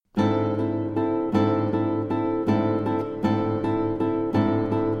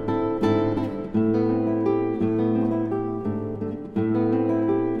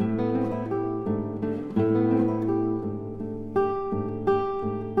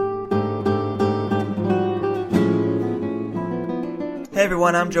Hey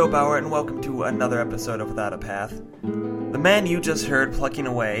everyone, I'm Joe Bauer, and welcome to another episode of Without a Path. The man you just heard plucking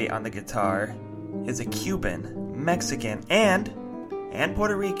away on the guitar is a Cuban, Mexican, and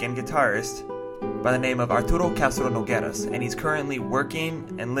Puerto Rican guitarist by the name of Arturo Castro Nogueras, and he's currently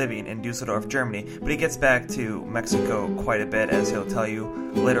working and living in Dusseldorf, Germany, but he gets back to Mexico quite a bit, as he'll tell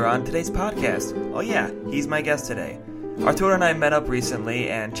you later on today's podcast. Oh yeah, he's my guest today. Arturo and I met up recently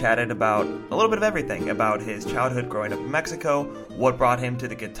and chatted about a little bit of everything, about his childhood growing up in Mexico, what brought him to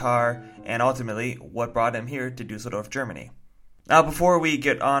the guitar, and ultimately, what brought him here to Dusseldorf, Germany. Now, before we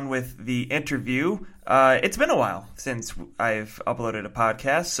get on with the interview, it's been a while since I've uploaded a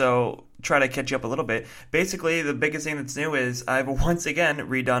podcast, so try to catch you up a little bit. Basically, the biggest thing that's new is I've once again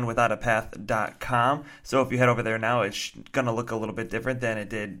redone withoutapath.com, so if you head over there now, it's going to look a little bit different than it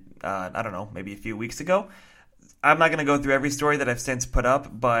did, maybe a few weeks ago. I'm not going to go through every story that I've since put up,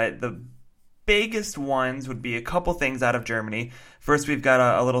 but the biggest ones would be a couple things out of Germany. First, we've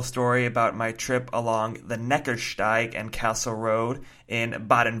got a little story about my trip along the Neckarsteig and Castle Road in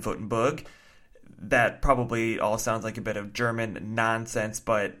Baden-Württemberg. That probably all sounds like a bit of German nonsense,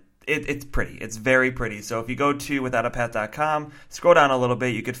 but it's pretty. It's very pretty. So if you go to withoutapath.com, scroll down a little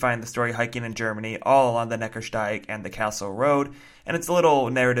bit, you could find the story hiking in Germany all along the Neckarsteig and the Castle Road. And it's a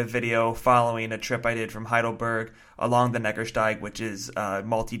little narrative video following a trip I did from Heidelberg along the Neckarsteig, which is a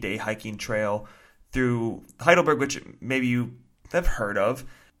multi-day hiking trail through Heidelberg, which maybe you have heard of,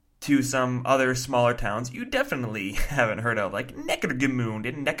 to some other smaller towns you definitely haven't heard of, like Neckargemünd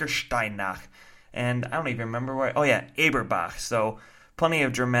and Neckarsteinach. And I don't even remember where. Oh yeah, Eberbach. So plenty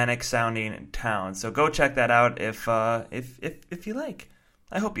of Germanic-sounding towns. So go check that out if you like.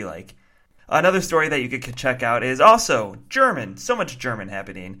 I hope you like. Another story that you could check out is also German. So much German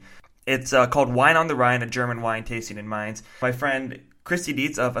happening. It's called Wine on the Rhine, a German wine tasting in Mainz. My friend Christy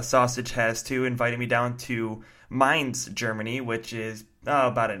Dietz of A Sausage Has Two invited me down to Mainz, Germany, which is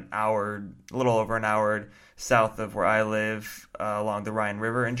about an hour, a little over an hour south of where I live along the Rhine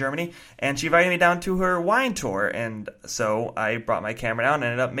River in Germany. And she invited me down to her wine tour. And so I brought my camera down and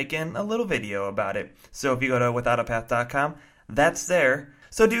ended up making a little video about it. So if you go to withoutapath.com, that's there.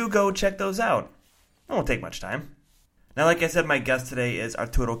 So do go check those out. It won't take much time. Now, like I said, my guest today is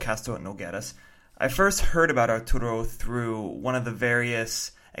Arturo Castro Nogueras. I first heard about Arturo through one of the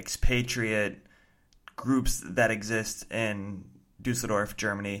various expatriate groups that exist in Dusseldorf,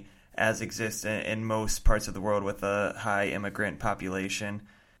 Germany, as exists in most parts of the world with a high immigrant population.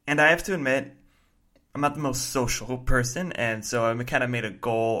 And I have to admit, I'm not the most social person, and so I kind of made a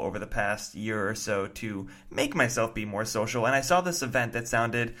goal over the past year or so to make myself be more social, and I saw this event that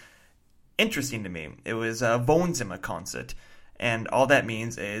sounded interesting to me. It was a Wohnzimmerkonzert, and all that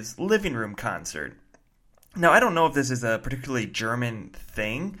means is living room concert. Now, I don't know if this is a particularly German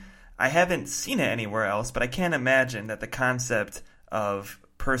thing. I haven't seen it anywhere else, but I can't imagine that the concept of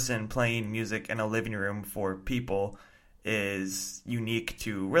person playing music in a living room for people is unique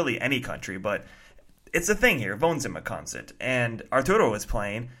to really any country, but it's a thing here, Wohnzimmerkonzert, and Arturo was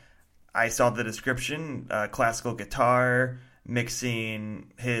playing. I saw the description, classical guitar,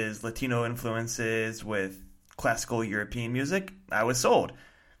 mixing his Latino influences with classical European music. I was sold.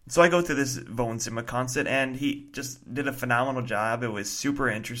 So I go to this Wohnzimmerkonzert, and he just did a phenomenal job. It was super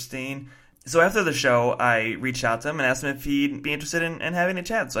interesting. So after the show, I reached out to him and asked him if he'd be interested in having a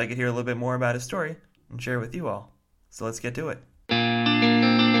chat so I could hear a little bit more about his story and share it with you all. So let's get to it.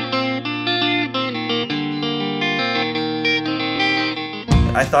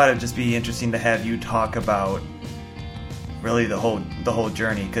 I thought it'd just be interesting to have you talk about really the whole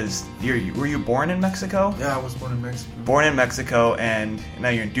journey, because were you born in Mexico? Yeah, I was born in Mexico. Born in Mexico, and now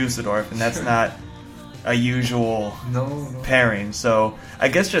you're in Dusseldorf, and that's not a usual pairing. So I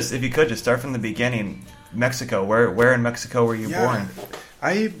guess just if you could just start from the beginning, Mexico. Where in Mexico were you born?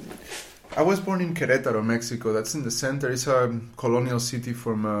 I was born in Querétaro, Mexico. That's in the center. It's a colonial city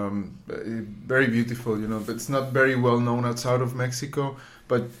from very beautiful, but it's not very well known outside of Mexico.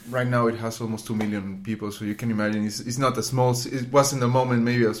 But right now it has almost 2 million people, so you can imagine it's not a small. It was in the moment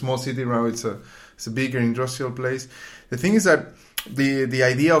maybe a small city. Now it's a bigger industrial place. The thing is that the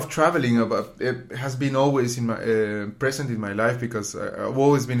idea of traveling it has been always present in my life, because I've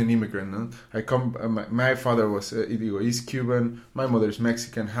always been an immigrant. No? My father was East Cuban, my mother is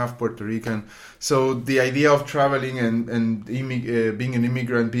Mexican, half Puerto Rican. So the idea of traveling and being an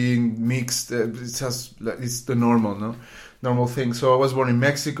immigrant, being mixed, it's the normal thing. So I was born in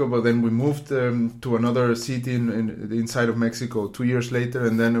Mexico, but then we moved to another city inside of Mexico 2 years later,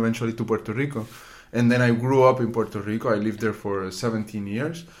 and then eventually to Puerto Rico. And then I grew up in Puerto Rico. I lived there for 17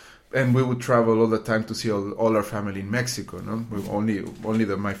 years. And we would travel all the time to see all our family in Mexico. No,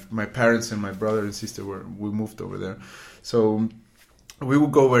 my parents and my brother and sister we moved over there. So we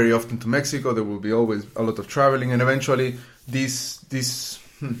would go very often to Mexico. There will be always a lot of traveling, and eventually this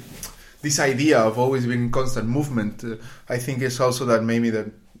idea of always being in constant movement, I think is also that maybe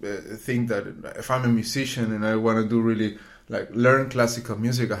that think that if I'm a musician and I want to do really like learn classical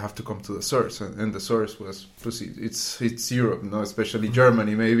music, I have to come to the source, and the source was it's Europe, especially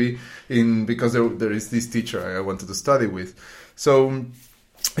Germany, maybe because there is this teacher I wanted to study with. So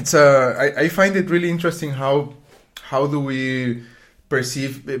it's I find it really interesting how do we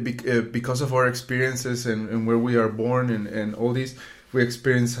perceive, because of our experiences and where we are born and all this, we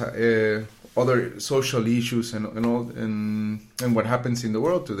experience other social issues and what happens in the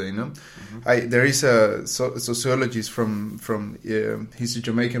world today. There is a sociologist from he's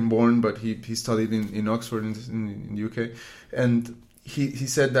Jamaican born, but he studied in Oxford in the UK, and he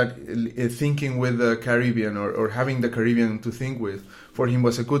said that thinking with the Caribbean or having the Caribbean to think with for him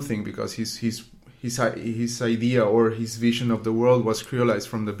was a good thing, because his idea or his vision of the world was creolized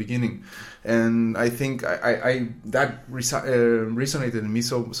from the beginning. And I think I that resonated in me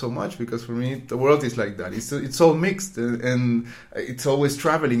so much, because for me the world is like that. It's all mixed, and it's always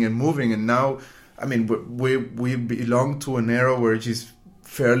traveling and moving. And now, I mean, we belong to an era where it is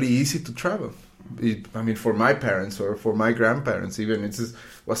fairly easy to travel. For my parents or for my grandparents even,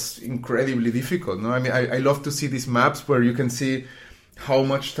 was incredibly difficult. I mean, I love to see these maps where you can see how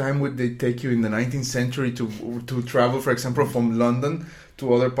much time would they take you in the 19th century to travel, for example, from London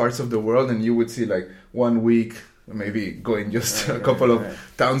to other parts of the world, and you would see like 1 week, maybe going just a couple of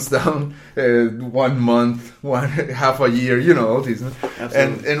towns down, 1 month, half a year, all this.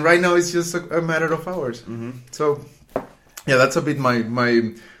 And right now it's just a matter of hours. Mm-hmm. So, yeah, that's a bit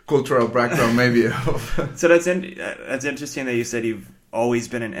my cultural background, maybe. So that's interesting that you said you've always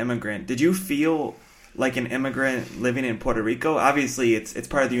been an immigrant. Did you feel like an immigrant living in Puerto Rico? Obviously, it's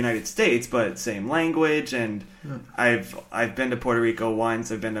part of the United States, but same language. And I've been to Puerto Rico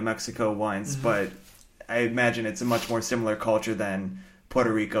once. I've been to Mexico once, mm-hmm. but I imagine it's a much more similar culture than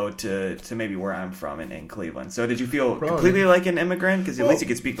Puerto Rico to maybe where I'm from in Cleveland. So did you feel completely like an immigrant? Because at least you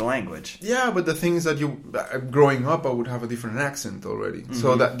could speak the language. Yeah, but the thing is that growing up, I would have a different accent already. Mm-hmm.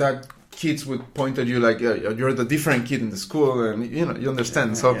 So that kids would point at you like, yeah, you're the different kid in the school, and you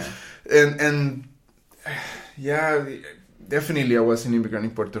understand. And yeah, definitely I was an immigrant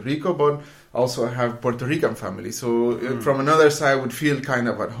in Puerto Rico, but also I have Puerto Rican family. So from another side, I would feel kind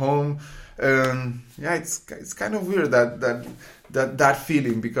of at home. Yeah, it's kind of weird that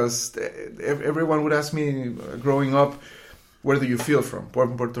feeling, because everyone would ask me growing up, where do you feel from?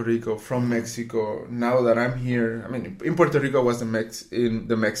 From Puerto Rico, from Mexico. Now that I'm here, I mean, in Puerto Rico I was the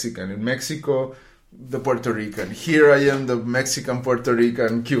Mexican. In Mexico, the Puerto Rican. Here I am, the Mexican, Puerto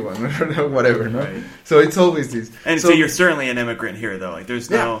Rican, Cuban, whatever. No, right. So it's always this. And so you're certainly an immigrant here, though. Like there's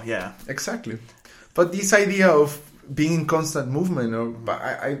exactly. But this idea of being in constant movement,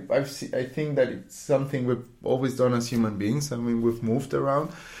 I think that it's something we've always done as human beings. I mean, we've moved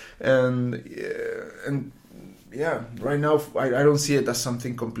around, and yeah, right now I don't see it as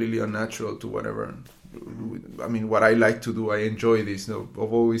something completely unnatural to whatever. I mean, what I like to do, I enjoy this, of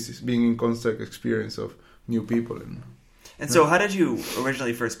always being in constant experience of new people. And so how did you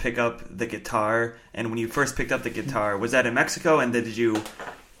originally first pick up the guitar? And when you first picked up the guitar, was that in Mexico? And did you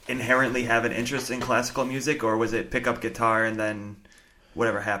inherently have an interest in classical music, or was it pick up guitar and then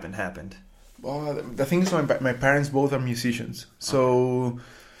whatever happened? Well, the thing is, my parents both are musicians, so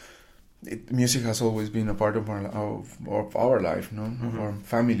music has always been a part of our life, of our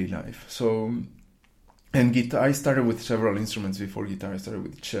family life. So, and guitar, I started with several instruments before guitar. I started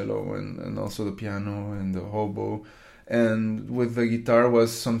with cello and also the piano and the hobo. And with the guitar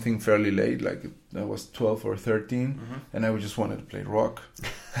was something fairly late, like I was 12 or 13, and I just wanted to play rock.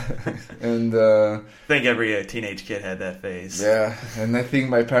 And I think every teenage kid had that phase. Yeah, and I think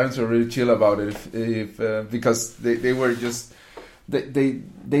my parents were really chill about it, because they were just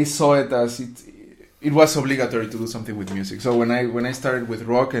they saw it as it was obligatory to do something with music. So when I started with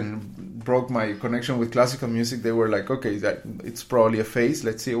rock and broke my connection with classical music, they were like, okay, that it's probably a phase.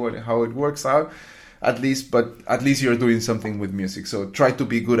 Let's see how it works out. At least you're doing something with music, so try to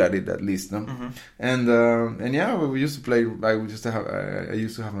be good at it at least, no? Mm-hmm. And yeah, we used to play. I used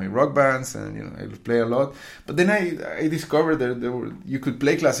to have my rock bands, and I would play a lot. But then I discovered that you could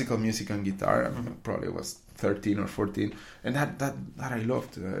play classical music on guitar. I probably was 13 or 14, and that I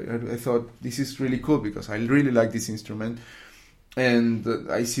loved. I thought this is really cool, because I really like this instrument, and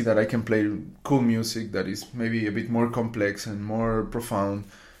I see that I can play cool music that is maybe a bit more complex and more profound,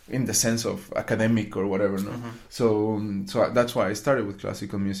 in the sense of academic or whatever, no? So that's why I started with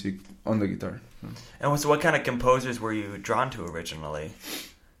classical music on the guitar. And so what kind of composers were you drawn to originally?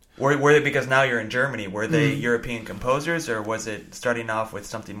 Were they, because now you're in Germany, were they European composers, or was it starting off with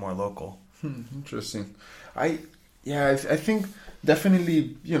something more local? Interesting. I think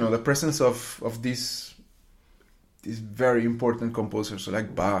definitely, the presence of these very important composers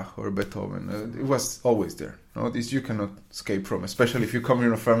like Bach or Beethoven, it was always there. No, this you cannot escape from, especially if you come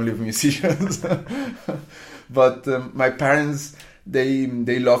in a family of musicians. But my parents, they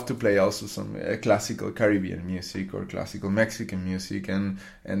love to play also some classical Caribbean music or classical Mexican music, and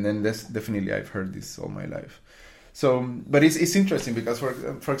then that's definitely I've heard this all my life. So, but it's interesting because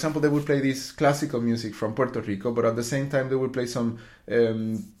for example, they would play this classical music from Puerto Rico, but at the same time they would play some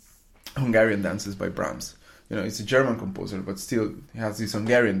Hungarian dances by Brahms. It's a German composer, but still he has these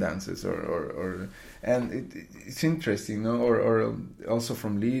Hungarian dances, and it's interesting, or also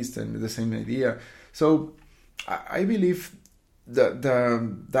from Liszt, and the same idea. So I believe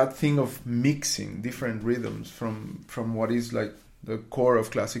that thing of mixing different rhythms from what is like the core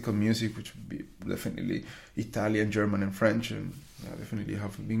of classical music, which would be definitely Italian, German, and French, and definitely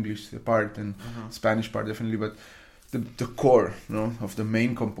have English part and Spanish part definitely, but the core, of the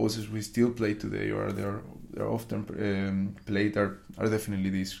main composers we still play today, or they're often played, are definitely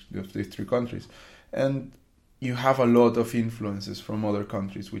these three countries, and you have a lot of influences from other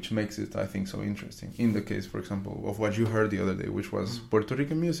countries, which makes it, I think, so interesting. In the case, for example, of what you heard the other day, which was Puerto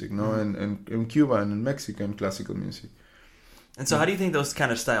Rican music, and Cuban and Mexican classical music. And so how do you think those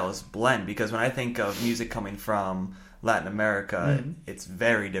kind of styles blend? Because when I think of music coming from Latin America, it's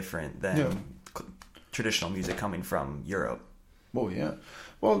very different than traditional music coming from Europe. Oh, yeah.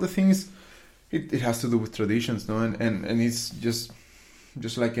 Well, the thing is, it has to do with traditions, and it's just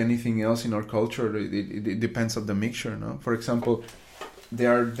like anything else in our culture, it depends on the mixture, For example,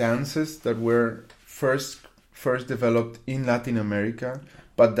 there are dances that were first developed in Latin America,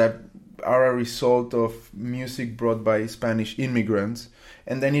 but that are a result of music brought by Spanish immigrants,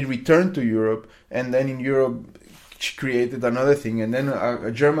 and then it returned to Europe, and then in Europe created another thing, and then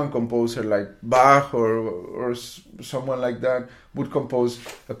a German composer like Bach or someone like that would compose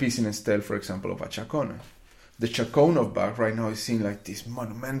a piece in Estel, for example, of a Chacona. The Chacón of Bach right now is seen like this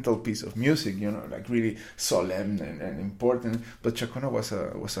monumental piece of music, like really solemn and important. But Chacona was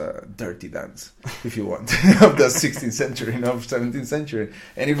a dirty dance, if you want, of the 16th century, of 17th century,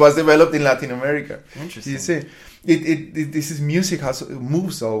 and it was developed in Latin America. Interesting. You see, this is music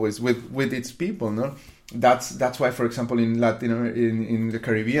moves always with its people, no? That's why, for example, in in the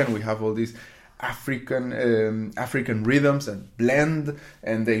Caribbean, we have all these African rhythms that blend,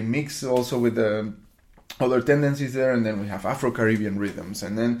 and they mix also with the other tendencies there, and then we have Afro-Caribbean rhythms,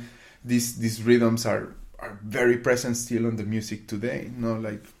 and then these rhythms are very present still in the music today,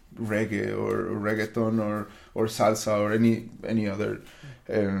 like reggae or reggaeton or salsa or any other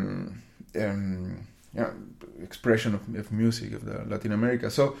expression of music of the Latin America.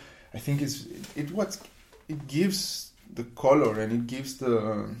 So I think it gives the color, and it gives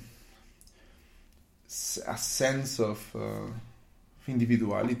a sense of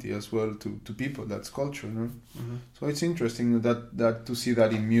individuality as well to people. That's culture, So it's interesting that to see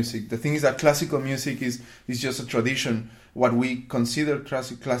that in music. The thing is that classical music is just a tradition. What we consider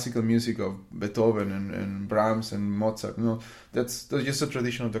classical music of Beethoven and Brahms and Mozart, that's just a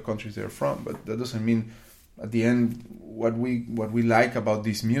tradition of the countries they're from. But that doesn't mean at the end what we like about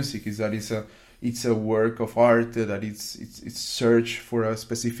this music is that it's a work of art, that it's search for a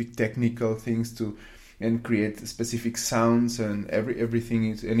specific technical things and create specific sounds, and everything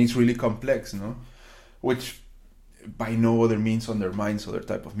is, and it's really complex, which by no other means undermines other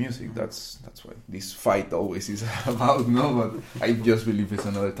type of music. That's what this fight always is about, But I just believe it's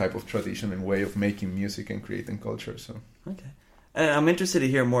another type of tradition and way of making music and creating culture. So okay, and I'm interested to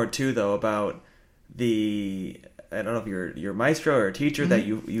hear more too, though, about I don't know if you're maestro or a teacher that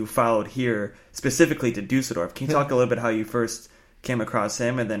you followed here specifically to Dusseldorf. Can you talk a little bit how you first came across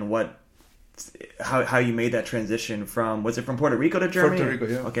him, and then how you made that transition was it from Puerto Rico to Germany? Puerto Rico,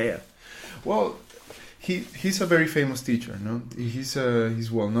 yeah. Okay, yeah. Well, he's a very famous teacher, He's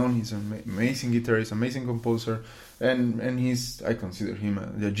well known. He's an amazing guitarist, amazing composer, and I consider him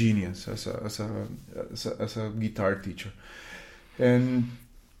a genius as a guitar teacher. And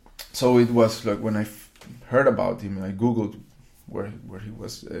so it was like when I heard about him, I googled where he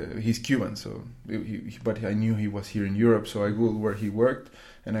was. He's Cuban, so but I knew he was here in Europe, so I googled where he worked,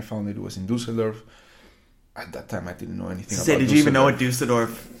 and I found it was in Dusseldorf. At that time, I didn't know anything about Dusseldorf. Did you even know what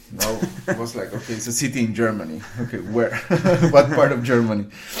Dusseldorf? No, it was like, okay, it's a city in Germany. Okay, where? What part of Germany?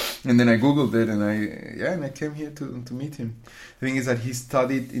 And then I googled it, and I came here to meet him. The thing is that he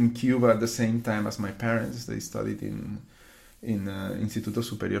studied in Cuba at the same time as my parents. They studied in Instituto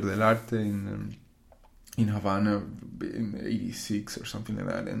Superior del Arte in Havana in '86 or something like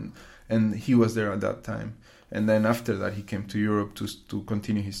that, and he was there at that time. And then after that, he came to Europe to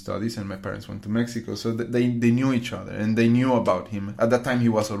continue his studies, and my parents went to Mexico. So they knew each other, and they knew about him. At that time, he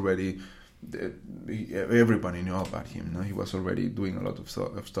was already, everybody knew about him. No? He was already doing a lot of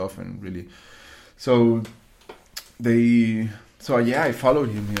stuff, and really, so I followed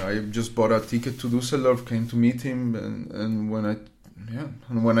him here. I just bought a ticket to Düsseldorf, came to meet him, and when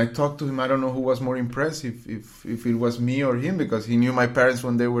I talked to him, I don't know who was more impressed, if it was me or him, because he knew my parents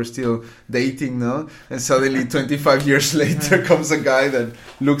when they were still dating, no? And suddenly, 25 years later, comes a guy that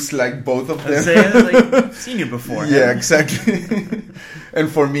looks like both of them. I've seen you before. Yeah, exactly. And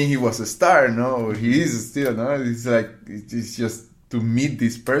for me, he was a star, no? He is still, no? It's like, it's just to meet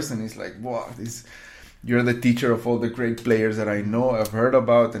this person, it's like, wow, you're the teacher of all the great players that I know, I've heard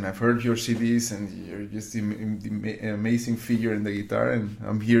about, and I've heard your CDs, and you're just the amazing figure in the guitar, and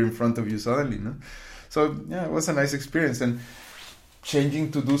I'm here in front of you suddenly, no? So, yeah, it was a nice experience. And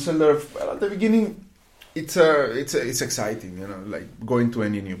changing to Düsseldorf, well, at the beginning, it's exciting, you know, like going to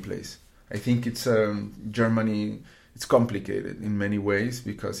any new place. I think it's Germany, it's complicated in many ways,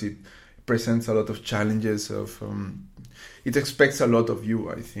 because it presents a lot of challenges it expects a lot of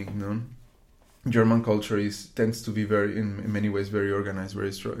you, I think, no? German culture tends to be in many ways very organized,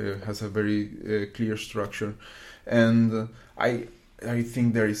 has a very clear structure, and I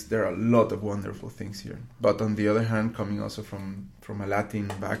think there are a lot of wonderful things here. But on the other hand, coming also from a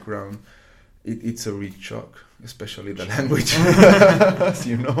Latin background, it's a real shock, especially the language, as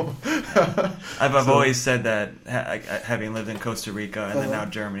you know. I've always said that, having lived in Costa Rica and then now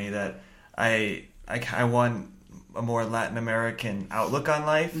Germany, that I want a more Latin American outlook on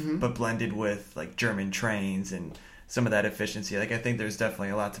life, but blended with like German trains and some of that efficiency. Like, I think there's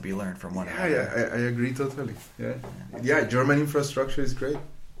definitely a lot to be learned from one another. Yeah, I agree totally. Yeah, German infrastructure is great.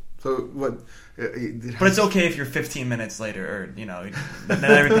 So what? But it's okay if you're 15 minutes later, or not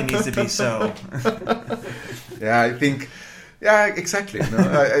everything needs to be so. Yeah, I think. Yeah, exactly. No,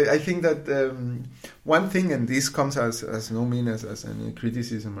 I think that one thing, and this comes as no mean as any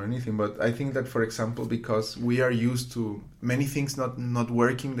criticism or anything, but I think that, for example, because we are used to many things not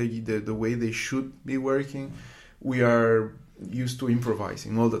working the way they should be working, we are used to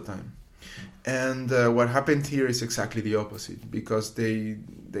improvising all the time. And what happened here is exactly the opposite, because they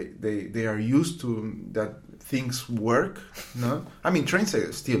are used to that things work. No, I mean, trains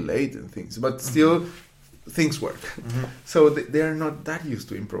are still late and things, but still. Things work. So they are not that used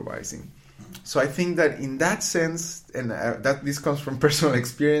to improvising. So I think that in that sense, and that this comes from personal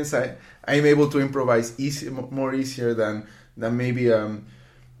experience, I'm able to improvise more easier than maybe,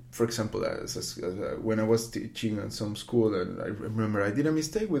 for example, when I was teaching at some school, and I remember I did a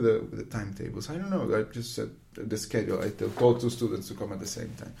mistake with the timetables. I don't know. I just said the schedule. I told two students to come at the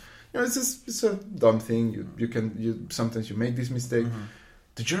same time. It's a dumb thing. Sometimes you make this mistake.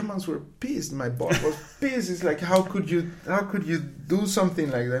 The Germans were pissed. My boss was pissed. It's like, how could you do something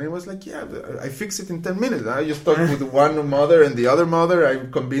like that? And it was like, yeah, I fixed it in 10 minutes. I just talked with one mother and the other mother. I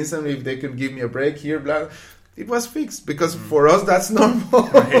convinced them if they could give me a break here, blah. It was fixed, because for us that's normal.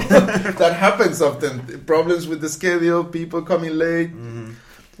 Right. That happens often. Problems with the schedule, people coming late.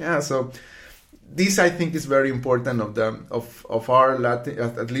 Yeah, so this, I think, is very important of our Latin,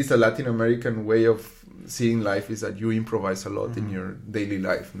 at least a Latin American way of seeing life, is that you improvise a lot in your daily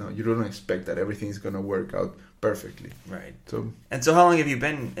life. No, you don't expect that everything is going to work out perfectly. Right. So how long have you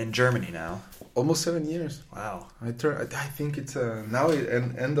been in Germany now? Almost 7 years. Wow. I think it's now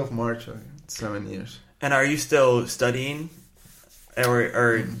end of March. It's 7 years. And are you still studying, or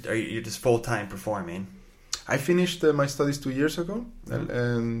are you just full-time performing? I finished my studies 2 years ago,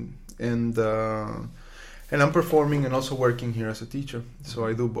 and I'm performing and also working here as a teacher. So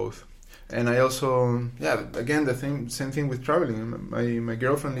I do both. And I also, again, same thing with traveling. My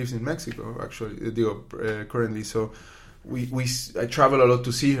girlfriend lives in Mexico, actually, currently. So I travel a lot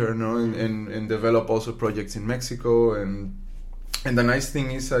to see her, and develop also projects in Mexico. And the nice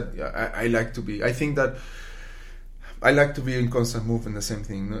thing is that I like to be. I think that I like to be in constant movement. The same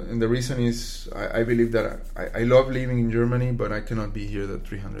thing, and the reason is I believe that I love living in Germany, but I cannot be here the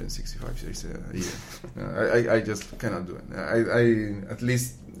 365 days a year. I just cannot do it. I at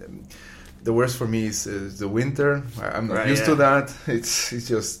least. The worst for me is the winter. I'm not used to that. It's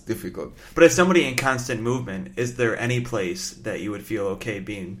just difficult. But as somebody in constant movement, is there any place that you would feel okay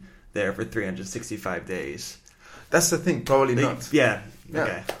being there for 365 days? That's the thing. Probably not. Yeah.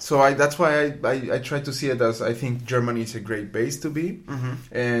 Okay. So that's why I try to see it as, I think Germany is a great base to be,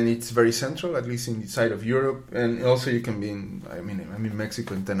 and it's very central, at least inside of Europe, and also you can be I'm in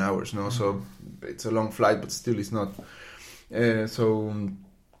Mexico in 10 hours, no? So it's a long flight, but still it's not.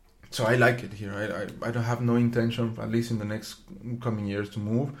 So I like it here. I don't have no intention, at least in the next coming years, to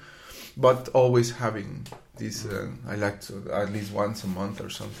move, but always having this. I like to at least once a month or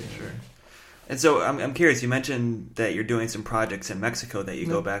something. Sure. And so I'm curious, you mentioned that you're doing some projects in Mexico that you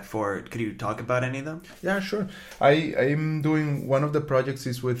go back for. Could you talk about any of them? Yeah, sure. I'm doing, one of the projects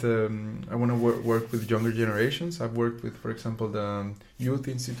is with, I want to work with younger generations. I've worked with, for example, the Youth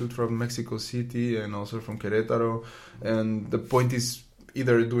Institute from Mexico City and also from Querétaro. And the point is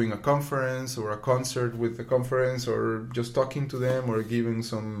either doing a conference or a concert with the conference, or just talking to them, or giving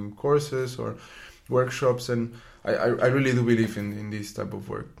some courses or workshops. And I really do believe in this type of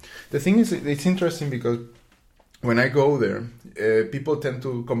work. The thing is, it's interesting because when I go there, people tend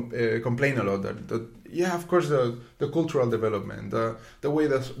to complain a lot that yeah, of course, the cultural development, the way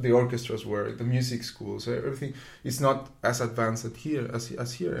that the orchestras work, the music schools, everything is not as advanced as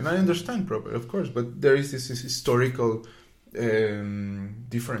here. And I understand probably, of course, but there is this historical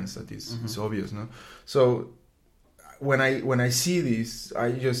difference that is obvious, no? So when I see this,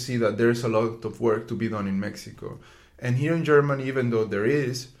 I just see that there's a lot of work to be done in Mexico. And here in Germany, even though there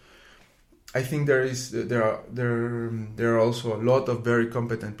is, I think there are also a lot of very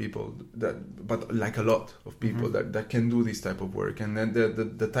competent people but like a lot of people that can do this type of work. And then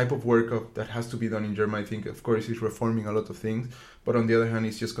the type of work that has to be done in Germany, I think, of course, is reforming a lot of things, but on the other hand,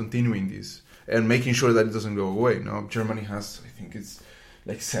 it's just continuing this and making sure that it doesn't go away. No, Germany has, I think it's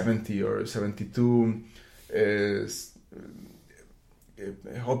like 70 or 72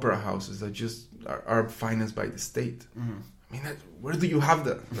 opera houses that just are financed by the state. I mean, where do you have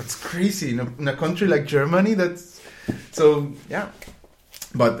that? That's crazy in a country like Germany. That's so, yeah.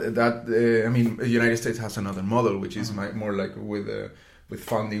 But that I mean, the United States has another model, which is more like with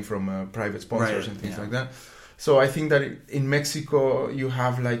funding from private sponsors and things like that. So I think that in Mexico you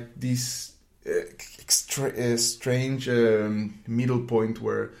have like this strange middle point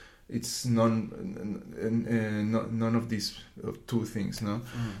where it's none of these two things, no.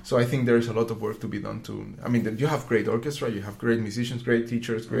 So I think there is a lot of work to be done too. I mean, you have great orchestra, you have great musicians, great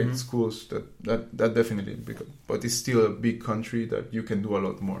teachers, great schools. That definitely, but it's still a big country that you can do a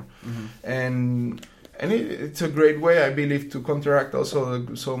lot more. And it's a great way, I believe, to counteract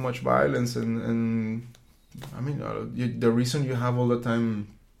also so much violence. And I mean, the reason you have all the time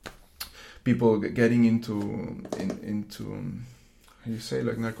people getting into you say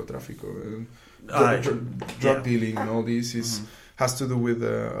like narcotráfico, drug dealing, and all this has to do with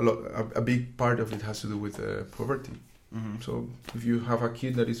a big part of it has to do with poverty. So if you have a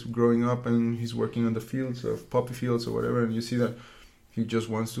kid that is growing up and he's working on the fields of poppy fields or whatever, and you see that he just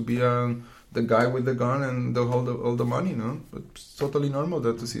wants to be the guy with the gun and all the money, no? But it's totally normal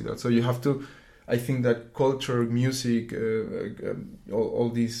to see that. So you have to, I think that culture, music, all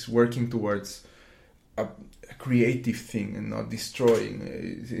these working towards a creative thing and not destroying,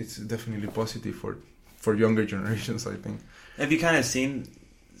 it's definitely positive for younger generations, I think. Have you kind of seen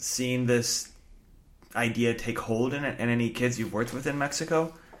this idea take hold in any kids you've worked with in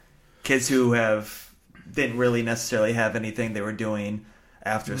Mexico? Kids who didn't really necessarily have anything they were doing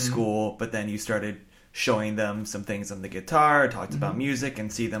after school, but then you started showing them some things on the guitar, talked about music,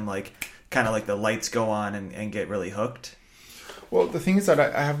 and see them like kind of like the lights go on and get really hooked? Well, the thing is that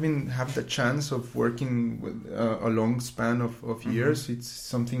I have the chance of working with a long span of years. It's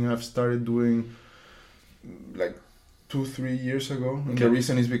something I've started doing like 2-3 years ago. And the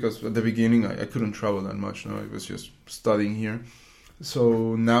reason is because at the beginning I couldn't travel that much. No, I was just studying here.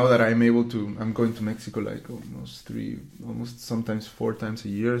 So now that I'm going to Mexico like almost sometimes 4 times a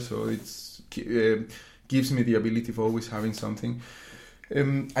year. So it gives me the ability of always having something.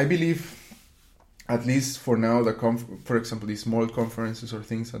 I believe, at least for now, for example, these small conferences or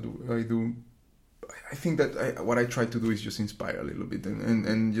things that I do, I think that what I try to do is just inspire a little bit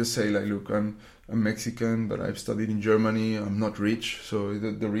and just say like, look, I'm Mexican, but I've studied in Germany. I'm not rich, so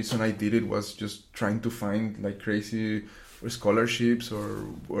the reason I did it was just trying to find like crazy scholarships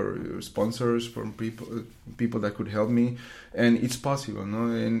or sponsors from people that could help me, and it's possible, no?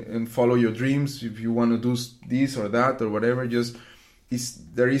 And follow your dreams. If you want to do this or that or whatever,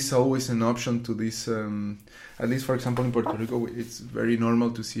 there is always an option to this. At least, for example, in Puerto Rico, it's very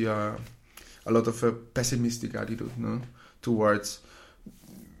normal to see a lot of a pessimistic attitude, no, towards.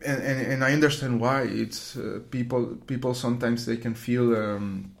 And I understand why. It's people sometimes they can feel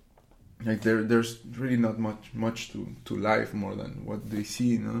like there's really not much to life more than what they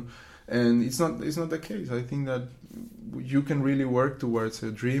see, no? And it's not the case. I think that you can really work towards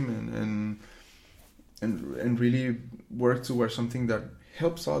a dream and really work towards something that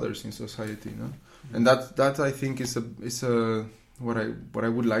helps others in society, no? And that I think is what I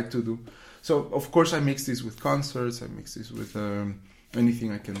would like to do. So of course I mix this with concerts, I mix this with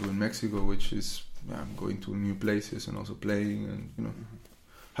anything I can do in Mexico, which is going to new places and also playing, and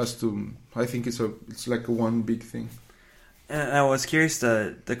has to. I think it's like a one big thing. And I was curious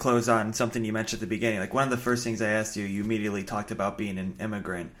to close on something you mentioned at the beginning. Like one of the first things I asked you, you immediately talked about being an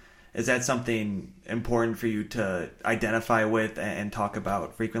immigrant. Is that something important for you to identify with and talk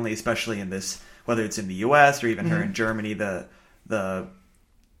about frequently, especially in this, whether it's in the U.S. or even here in Germany, the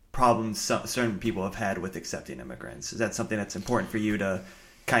problems certain people have had with accepting immigrants? Is that something that's important for you to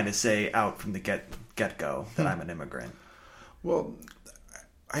kind of say out from the get-go that I'm an immigrant? Well,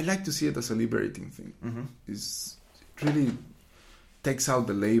 I like to see it as a liberating thing. It really takes out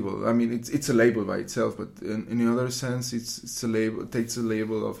the label. I mean, it's a label by itself, but in another sense, it's a label. It takes a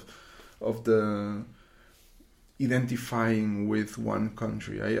label of the identifying with one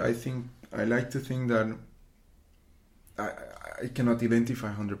country. I like to think that I cannot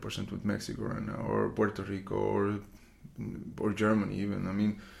identify 100% with Mexico right now, or Puerto Rico, or Germany even. I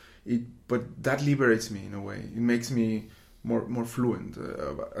mean, but that liberates me in a way. It makes me more fluent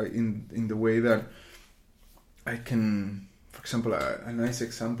in the way that I can. For example, a nice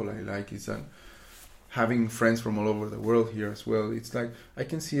example I like is that having friends from all over the world here as well. It's like I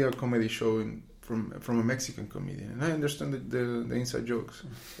can see a comedy show from a Mexican comedian, and I understand the inside jokes.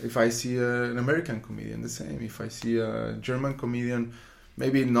 If I see an American comedian, the same. If I see a German comedian,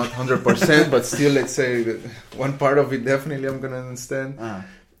 maybe not 100%, but still, let's say that one part of it definitely I'm gonna understand.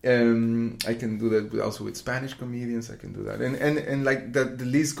 I can do that also with Spanish comedians. I can do that, and like that. The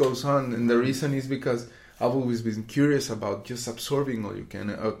list goes on, and the reason is because I've always been curious about just absorbing all you can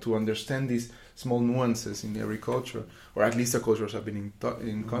to understand these small nuances in every culture, or at least the cultures I've been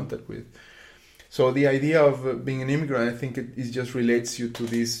in contact with. So the idea of being an immigrant, I think it just relates you to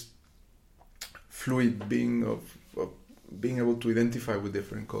this fluid being of being able to identify with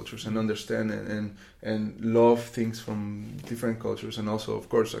different cultures and understand and love things from different cultures, and also, of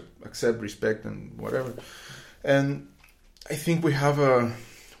course, accept, respect, and whatever. And I think we have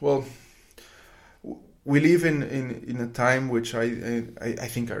we live in a time which I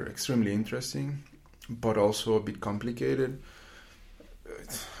think are extremely interesting, but also a bit complicated.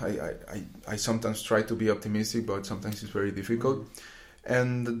 I sometimes try to be optimistic, but sometimes it's very difficult.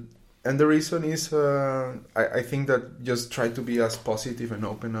 And the reason is I think that just try to be as positive and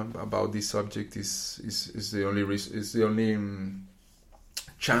open about this subject is the only is the only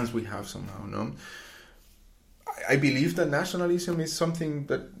chance we have somehow. No, I believe that nationalism is something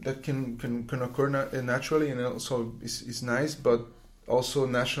that can occur naturally, and also is nice, but also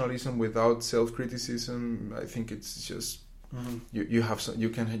nationalism without self-criticism, I think it's just you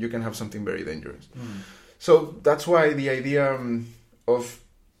can have something very dangerous. So that's why the idea of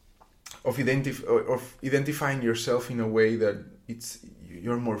identifying yourself in a way that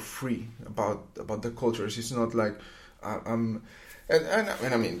you're more free about the cultures. It's not like and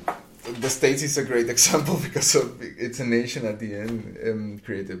I mean, the States is a great example because it's a nation at the end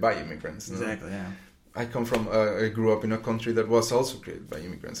created by immigrants. No? Exactly. Yeah. I grew up in a country that was also created by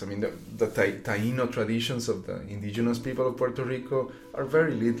immigrants. I mean, the Taíno traditions of the indigenous people of Puerto Rico are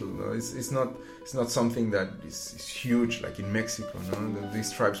very little. No? It's not something that is huge like in Mexico. No?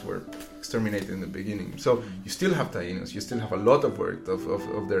 These tribes were exterminated in the beginning. So you still have Taínos. You still have a lot of work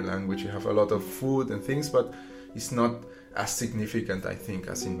of their language. You have a lot of food and things, but it's not as significant, I think,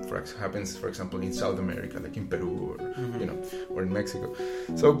 as happens, for example, in South America, like in Peru or or in Mexico.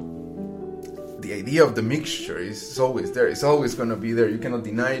 So the idea of the mixture is always there. It's always going to be there. You cannot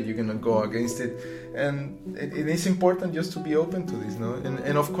deny it. You cannot go against it. And it is important just to be open to this, no?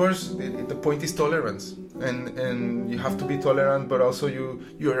 And of course, the point is tolerance. And you have to be tolerant, but also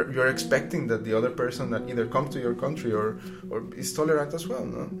you're expecting that the other person that either comes to your country or is tolerant as well,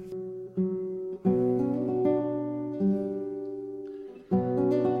 no?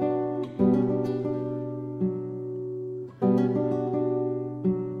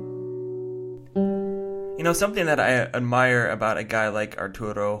 You know, something that I admire about a guy like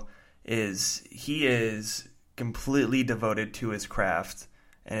Arturo is he is completely devoted to his craft,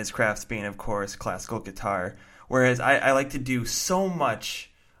 and his craft being, of course, classical guitar. Whereas I like to do so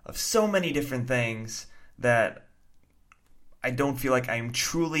much of so many different things that I don't feel like I'm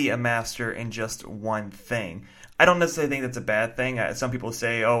truly a master in just one thing. I don't necessarily think that's a bad thing. Some people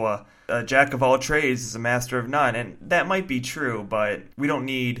say, a jack of all trades is a master of none. And that might be true, but we don't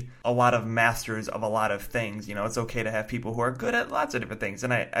need a lot of masters of a lot of things. You know, it's okay to have people who are good at lots of different things.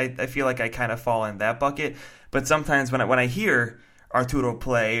 And I feel like I kind of fall in that bucket. But sometimes when I hear Arturo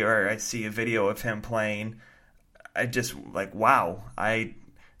play, or I see a video of him playing, I just like, wow, I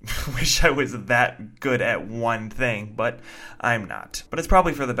wish I was that good at one thing, but I'm not. But it's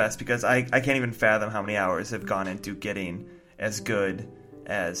probably for the best, because I can't even fathom how many hours have gone into getting as good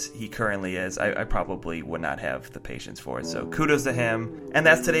as he currently is, I probably would not have the patience for it. So kudos to him. And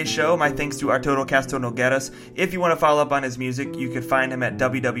that's today's show. My thanks to Arturo Castro Nogueras. If you want to follow up on his music, you can find him at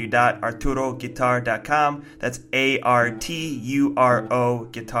www.arturoguitar.com. That's ARTURO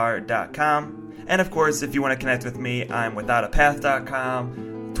guitar.com. And of course, if you want to connect with me, I'm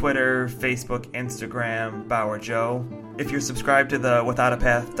withoutapath.com, Twitter, Facebook, Instagram, Bauer Joe. If you're subscribed to the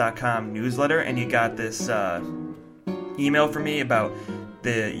withoutapath.com newsletter and you got this email from me about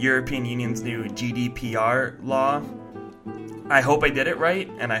the European Union's new GDPR law, I hope I did it right,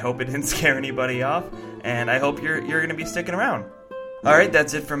 and I hope it didn't scare anybody off, and I hope you're going to be sticking around. All right,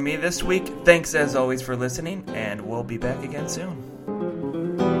 that's it from me this week. Thanks as always for listening, and we'll be back again soon.